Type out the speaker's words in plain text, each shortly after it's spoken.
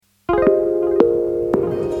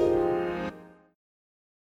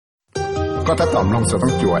ก็ถ้าตอมลงจะต้อ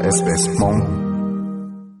งจั่ว SBS มง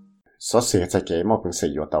所以在给莫本是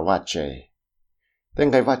有到挖掘，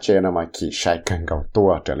但个挖掘呢嘛，其实更高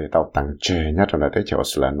多，这里到当掘，那种的对就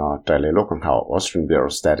是了呢，这里路更好 ，Australian Bureau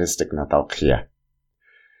Statistics 那到去啊，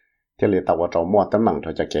这里到我找莫等忙，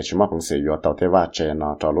就给什么本事有到对挖掘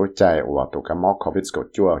呢，找路在我都个莫 COVID 个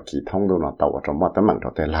做其通路呢，到我找莫等忙就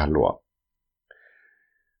对拉路。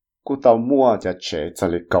กูเตามัวจะเฉยจะ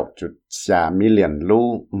เลย9.3 million ลู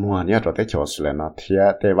มัวเนี่ยเราได้จอสุเลยนะเทีย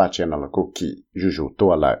ได้ว่าเจนเรากูกี่อยู่ตั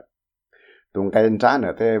วเลยตรงกันจ้าเนี่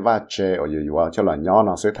ยได้ว่าเจออยู่ว่าจะหล่อย้อนเร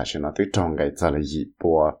าซื้อถัดชนะที่ตรงกันจะเลยยี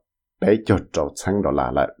บัวไปจุดจุดชั้นดอลลา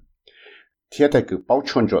ร์เลยเทียได้คือเป้าช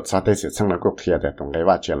นจุดซาได้สิชั้นเรากูเทียได้ตรงกัน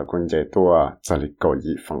ว่าเจอเราคุณใจตัวจะเลยกู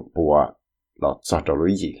ยีฝั่งบัวเราจะตัวลุ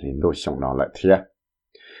ยยีลินดูส่งเราเลยเทีย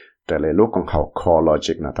แต่เลยลูกของเขา core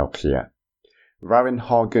logic นะตัวเทียWarren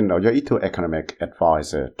Hogan เราอยู่ที่ Economic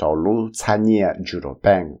Advisor ตัวรู้ชั้นเนี่ยจูโรแบ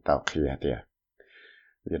งตัวเคลียร์เดีย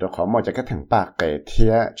อยู่ตัวเขาหมดจะก็ถึงปากเกเที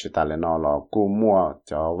ยจุดตาเลนอเรากู้มั่ว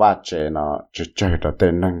จะว่าเจนะจุดเจอตัวเต็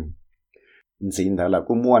นนึงจริงแต่เรา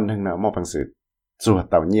กู้มั่วนึงนะมั่วพังสือจัว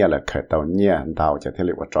ตัวเนี่ยเลยเคยตัวเนี่ยดาวจะที่เ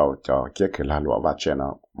รียกว่าเราจะเกี่ยคือลาลัวว่าเจนะ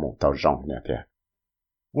หมู่ตัวรองเนี่ยเดีย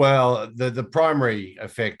Well, the primary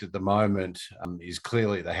effect at the moment is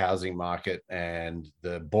clearly the housing market and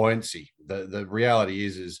the buoyancy. The reality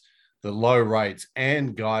is the low rates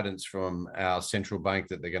and guidance from our central bank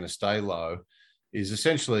that they're going to stay low is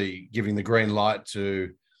essentially giving the green light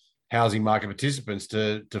to housing market participants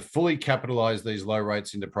to fully capitalise these low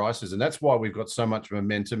rates into prices. And that's why we've got so much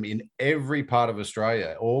momentum in every part of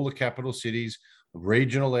Australia, all the capital cities,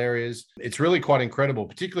 regional areas. It's really quite incredible,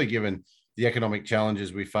 particularly given the economic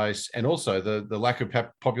challenges we face and also the lack of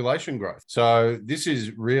population growth. So this is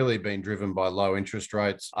really been driven by low interest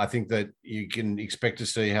rates. I think that you can expect to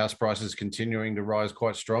see house prices continuing to rise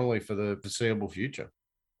quite strongly for the foreseeable future.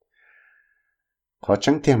 ขอ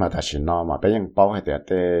จังเทียมาแต่ชินอมาไปยังเป้าให้แต่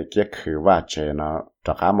เกี่ยคือว่าเจนะจ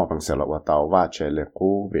ากการมาเป็นเสลว่าเตาว่าเจเลย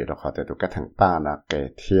กู้เบียดขอแต่ตุกทั้งป้านะเก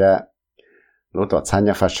เทียรู้ตัวชั้น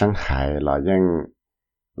ยังฟ้าช่างหายเรายัง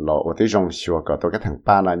เราอุทิศงชัวก็ตัวทั้ง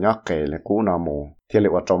ป้านะยอกเกเลยกู้นอมูที่เรีย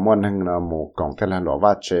กว่าจมวนหนึ่งนอมูกองเทลันหลวว่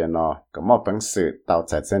าเจนะก็มอบเป็นสื่อเตาใ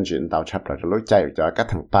จเส้นจีนเตาชับเราจะรู้ใจอยู่จาก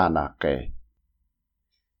ทั้งป้านะเก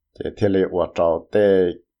ที่เรียกว่าเตาเต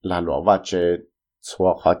ลันหลวว่าเจชัว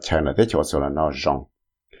เขาเชิญที่ชัวสุดนอจง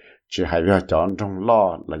只还要讲中老，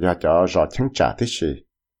了要讲绕清查的事。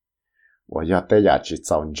我要对下去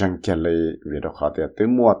找人给你，为了好的对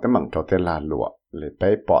莫的门头的拉路，你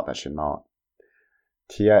被报的是呢，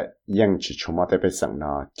天引起出没的被生呢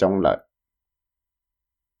中了。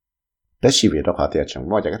但是为了好的从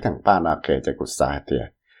我这个等班呢给这个啥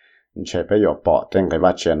的，你却被有报等个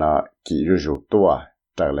话这呢，几日入多，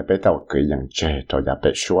这了被到个人这都要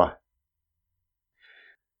被说。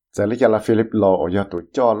在那个菲律宾我要读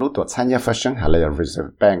叫路多参加发生下来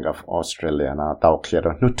Reserve Bank of Australia 呢，到开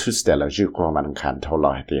了 notice 的了，如果我们看透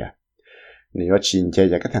来的，你要进阶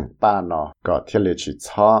一个等班呢，个天里去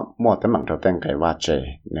操，莫得忙着等给挖这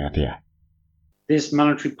那的。This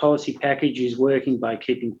monetary policy package is working by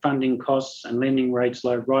keeping funding costs and lending rates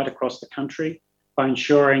low right across the country, by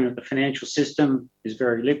ensuring that the financial system is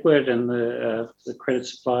very liquid and the credit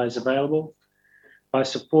supply is available, by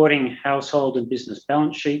supporting household and business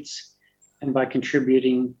balance sheets, and by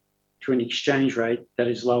contributing to an exchange rate that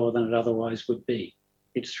is lower than it otherwise would be.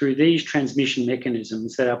 It's through these transmission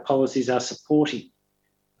mechanisms that our policies are supporting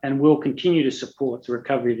and will continue to support the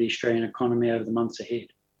recovery of the Australian economy over the months ahead.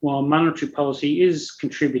 While monetary policy is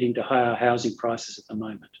contributing to higher housing prices at the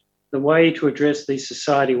moment, the way to address these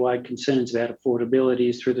society-wide concerns about affordability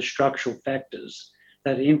is through the structural factors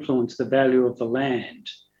that influence the value of the land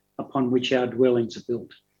upon which our dwellings are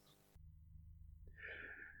built.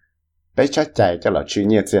 被拆解就了去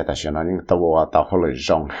年这但是呢，因到到后来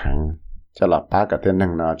永恒，就了八个电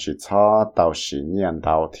能呢，去操到10年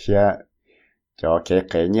到天，就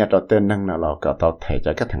给年到电能呢，了个到提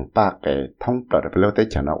着个ทั้ง八个通报的不了得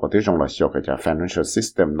讲呢，我对用了学个叫 financial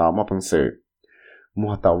system 那么本事，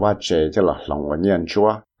莫到ว่าเจ就了让我念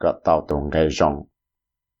做个到东个用，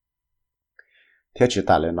天去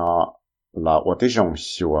打了呢。là 我的用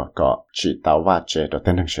学个知道ว่าเจ的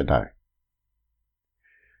等等时代，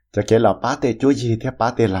จะ给了八的注意的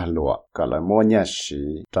八的拉路，个了莫年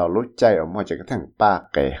时，找路在我莫这个等八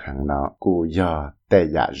给行呢，故要得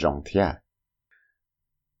也用天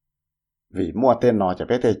，vì莫的呢就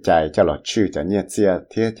别得在就了去就年节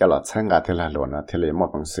天就了参加的拉路呢，天里莫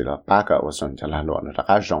本事了八个我算就拉路呢，大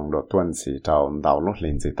家用了段时找道路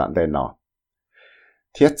连接等等呢。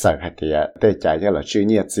thiết giải hay thì để giải cho là chuyên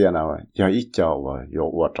nghiệp gì nào, do ít cho và do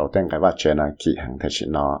我找点个话这呢，其行的是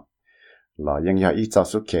呢， là những nhà ít cho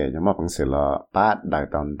số kể nhưng mà bằng sự là ba đại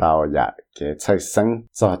tận đào dạ cái xây sinh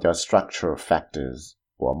do cho structural factors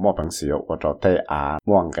của một bằng sự của cho tây á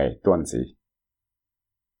muang cái tuần gì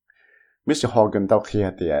Mr. Hogan tao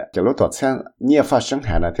kia thì cái lúc đó xem nhiều phát sinh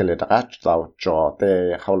hàng này thì là đã tao cho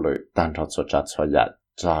tây hậu lưỡi tan cho số chặt số dạ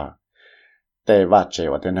cho tây và chế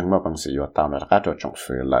và tây năng một bằng sự của tao là đã cho trong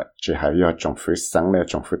phía lại chỉ hay do trong phía sáng này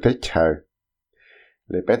trong phía tích hơi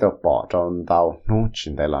lấy bé tao bỏ trong tao nô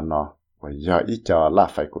chuyện đây là nó và giờ ít cho là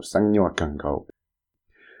phải cuộc sống nhiều cần cầu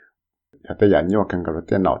giờ tới giờ nhiều cần cầu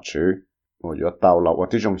tiền nào chứ một giờ tao là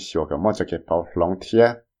tôi trong sửa cái mọi cái bảo long thiê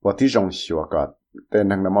tôi trong sửa cái tên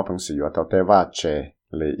năng làm bằng sự tao tới va chế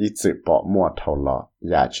lấy ít chữ bỏ mua thầu là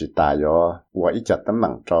giờ chỉ ta yo tôi ít cho tấm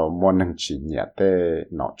bằng cho mua năng chỉ nhẹ tới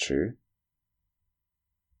nào chứ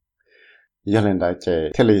giờ lên đây chế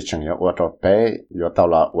thế lý chẳng yo tôi cho bé giờ tao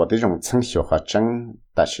là tôi trong chân sửa cái chân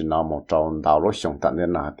但是呢，我从道路上等的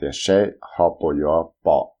那点些好不要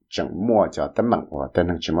把整摸着的门我等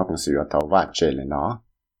能怎么平时要到挖这里呢？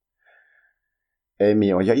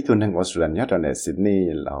米我有一段能我虽然要到那悉尼，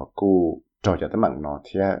然后กู做着的门呢，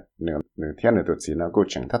天你天你都知呢，กู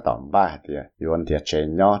整他到挖的，有问题这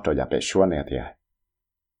呢，做着别说那的。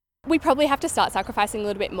We probably have to start sacrificing a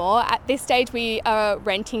little bit more. At this stage, we are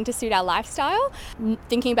renting to suit our lifestyle.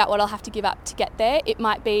 Thinking about what I'll have to give up to get there. It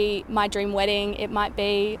might be my dream wedding. It might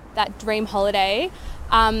be that dream holiday.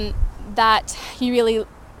 That you really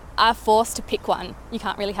are forced to pick one. You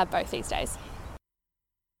can't really have both these days.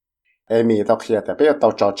 Amy tao kia tại bây giờ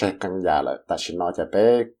tao cho chơi càng già lại, tại vì nó tại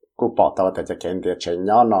bâyกูbỏ tao tại cái tiền chơi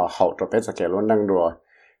nhỏ nó hậu cho bây giờ cái luôn năng rồi.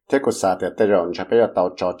 Thếกูsao tại bây giờ cho bây giờ tao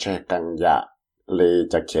cho chơi càng già. Lì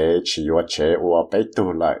cho kế chỉ có chế của bấy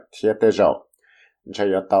tù lại thiết tế rộng cho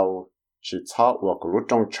yếu tàu chỉ cho của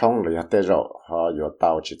lúc trong lì tế rộng họ yếu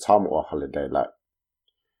tàu chỉ cho một holiday lại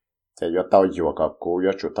cho yếu tàu yếu có cú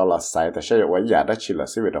yếu chủ tàu là saiแต่ใช่ว่าอยากได้chỉ là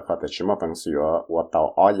sự việc đóแต่chỉ mà bằng sự yếu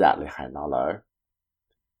tàu ở nhà lì hay nó lại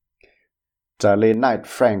cho lì Night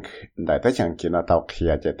Frank đại tới chẳng kỳ nó tàu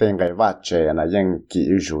kia cho tên cái vắt chế là những kỳ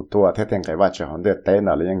yếu tua thế tên cái vắt chế họ được tên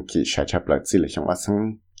là những kỳ sẽ chấp lại chỉ là trong quá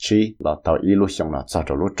sinh chỉ là tàu ý lúc xong là cho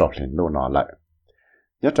lúc trộn lên luôn nó lại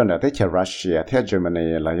nhớ trong đó tới Russia tới Germany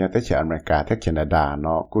là nhớ tới America tới Canada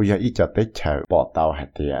nó cũng giờ ít cho tới bỏ tàu hay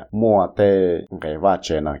thì mua tới cái vắt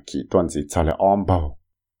chế nó kỹ tuần gì cho là on bầu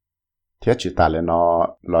thế chỉ ta là nó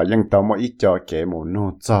là những tàu mua ít cho cái một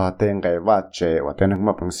nô cho tên cái vắt chế và tên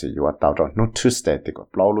nó bằng sự và tàu rồi nó Tuesday thì có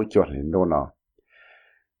bao lúc trộn lên luôn nó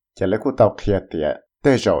chỉ là cái tàu kia thì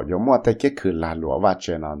tới rồi有么在这去拉罗挖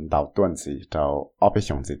掘呢？到段子到二百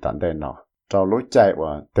兄弟等等呢，到路在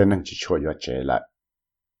我都能去做有这了。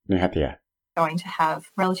你看的？Going to have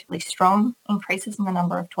relatively strong increases in the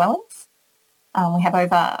number of dwellings. We have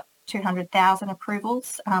over 200,000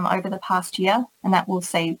 approvals over the past year, and that we'll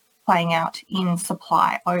see playing out in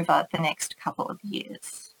supply over the next couple of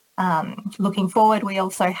years. Looking forward, we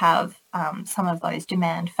also have some of those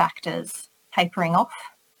demand factors tapering off.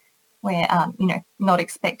 We're, not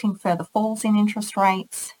expecting further falls in interest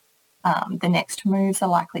rates. The next moves are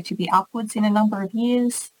likely to be upwards in a number of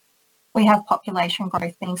years. We have population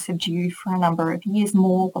growth being subdued for a number of years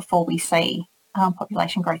more before we see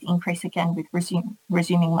population growth increase again with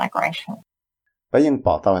resuming migration. Bây giờ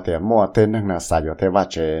bảo tao thì mua tên năng là xài cho thế vắt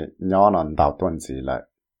chế nhỏ nó đào tuần gì lại.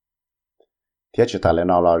 Thế chỉ ta lên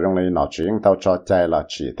nó là dùng lấy nó chỉ tao cho chạy là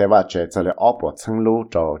chỉ thế vắt chế cho lấy ốp bộ chân lú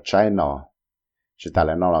cho chạy nó. chỉ ta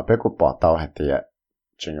lại nó là bé của bỏ tàu hay thì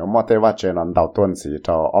chỉ có một cái vật chế nó đào tuần gì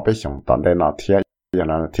cho ở bên trong tận đây nó thiệt giờ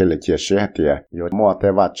nó thiệt là chia sẻ hay thì có một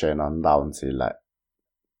cái vật chế nó đào gì lại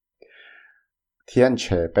thiên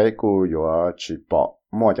chế bé của có chỉ bỏ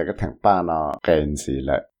một cái thằng ba nó cái gì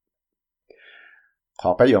lại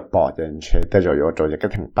họ bé có bỏ trên chế để rồi có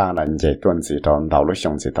cái thằng ba là dễ tuần gì cho đào lúc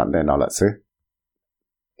xong gì tận đây nó là xứ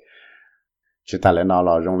chỉ ta lại nó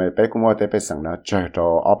là dùng để bé cũng mua để bé sẵn nó chơi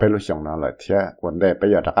cho ở bé lúc xong nó lại thiệt vấn đề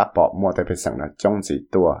bây giờ đã bỏ mua để bé sẵn nó trong gì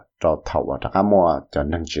tua cho thầu và đã mua cho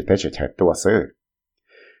nên chỉ để chỉ thấy tua xứ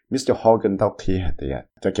Mr. Hogan tao khi thì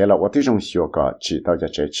cho cái là tôi tí trong siêu có chỉ tao cho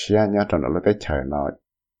chơi chia nhá cho nó lúc để chơi nó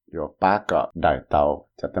có ba cái đại tàu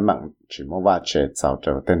cho tới mạng chỉ mua vài chơi tàu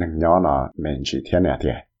cho tên thằng nhỏ nó mình chỉ thiên này thì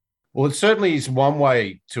Well, it certainly is one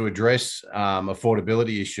way to address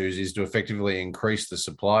affordability issues is to effectively increase the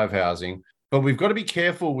supply of housing. But we've got to be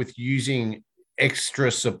careful with using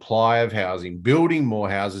extra supply of housing. Building more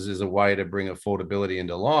houses is a way to bring affordability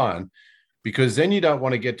into line, because then you don't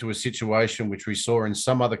want to get to a situation which we saw in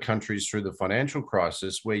some other countries through the financial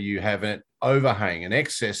crisis, where you have an overhang, an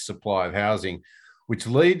excess supply of housing, which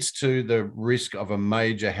leads to the risk of a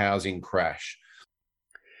major housing crash.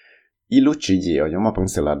 Ý lúc chỉ gì ở những mà bằng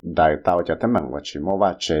sự là đại tàu cho tới mạng và chỉ mua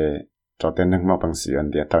vài chế cho tên nâng mò bằng sự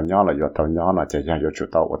ẩn địa tàu nhỏ là do tàu nhỏ là chạy ra do chủ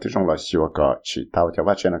tàu ở tí trong là siêu cỡ chỉ tàu cho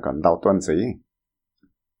vắt trên là còn tàu tuần gì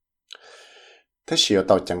thế siêu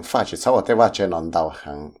tàu chẳng phải chỉ sau ở thế vắt trên non tàu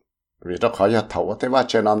hàng vì đó khó giờ thầu ở thế vắt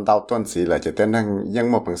trên non tàu tuần gì là chỉ tên nâng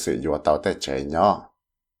nhưng một bằng sự do tàu tới chạy nhỏ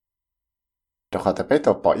đó khó thể biết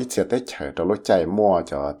tàu bỏ ít xe tới chạy đó lúc chạy mua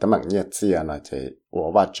cho tấm bằng nhiệt xe là chỉ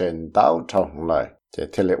ở vắt trên tàu trong lời chỉ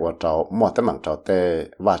thiết lập ở tàu mua tấm bằng tàu tới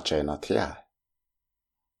vắt trên nó thế à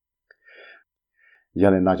giờ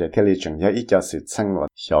này nó chỉ thiết lập chừng ít cho sự sang ngọt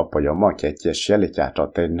sau bây giờ mọi cái chia sẻ lịch trả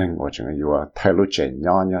cho tên nâng ở chừng vừa thay lúc chạy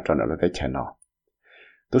nhỏ nhỏ cho nó tới chạy nó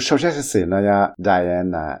tôi sau cái sự này ya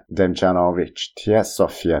Diana Demjanovic tia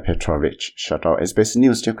Sofia Petrovich cho tàu SBS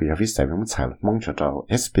News cho cái viết sai với một sai mong cho tàu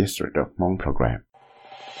SBS Radio mong program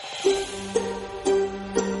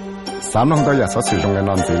Sám nông tôi giờ sẽ sử dụng cái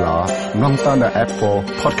nón gì là nông tao là Apple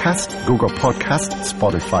Podcast, Google Podcast,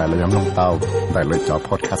 Spotify là nông tao đại lựa chọn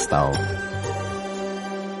podcast tao